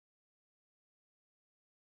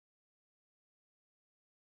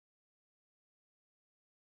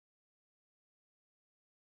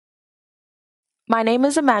My name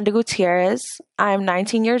is Amanda Gutierrez. I am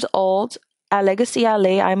 19 years old. At Legacy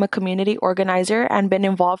LA, I'm a community organizer and been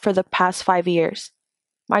involved for the past 5 years.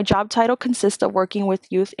 My job title consists of working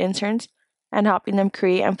with youth interns and helping them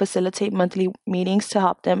create and facilitate monthly meetings to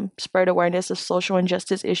help them spread awareness of social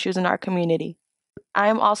injustice issues in our community. I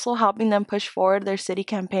am also helping them push forward their city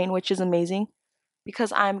campaign, which is amazing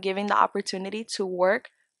because I am giving the opportunity to work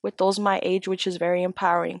with those my age, which is very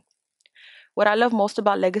empowering. What I love most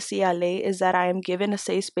about Legacy LA is that I am given a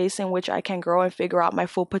safe space in which I can grow and figure out my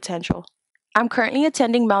full potential. I'm currently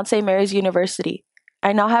attending Mount St. Mary's University.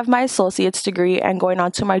 I now have my associate's degree and going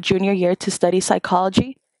on to my junior year to study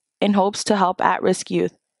psychology in hopes to help at risk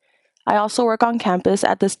youth. I also work on campus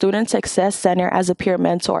at the Student Success Center as a peer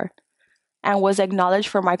mentor and was acknowledged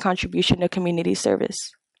for my contribution to community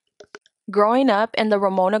service. Growing up in the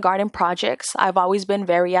Ramona Garden projects, I've always been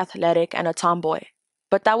very athletic and a tomboy,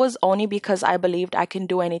 but that was only because I believed I can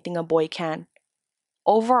do anything a boy can.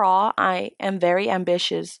 Overall, I am very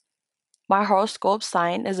ambitious. My horoscope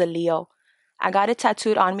sign is a Leo. I got it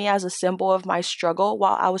tattooed on me as a symbol of my struggle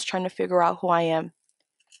while I was trying to figure out who I am.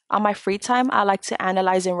 On my free time, I like to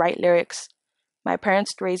analyze and write lyrics. My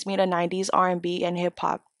parents raised me to 90s R&B and hip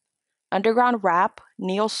hop. Underground rap,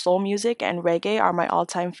 neo soul music, and reggae are my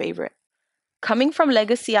all-time favorite. Coming from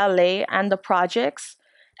Legacy LA and the projects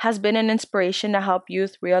has been an inspiration to help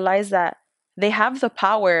youth realize that they have the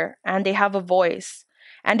power and they have a voice.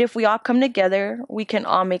 And if we all come together, we can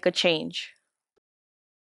all make a change.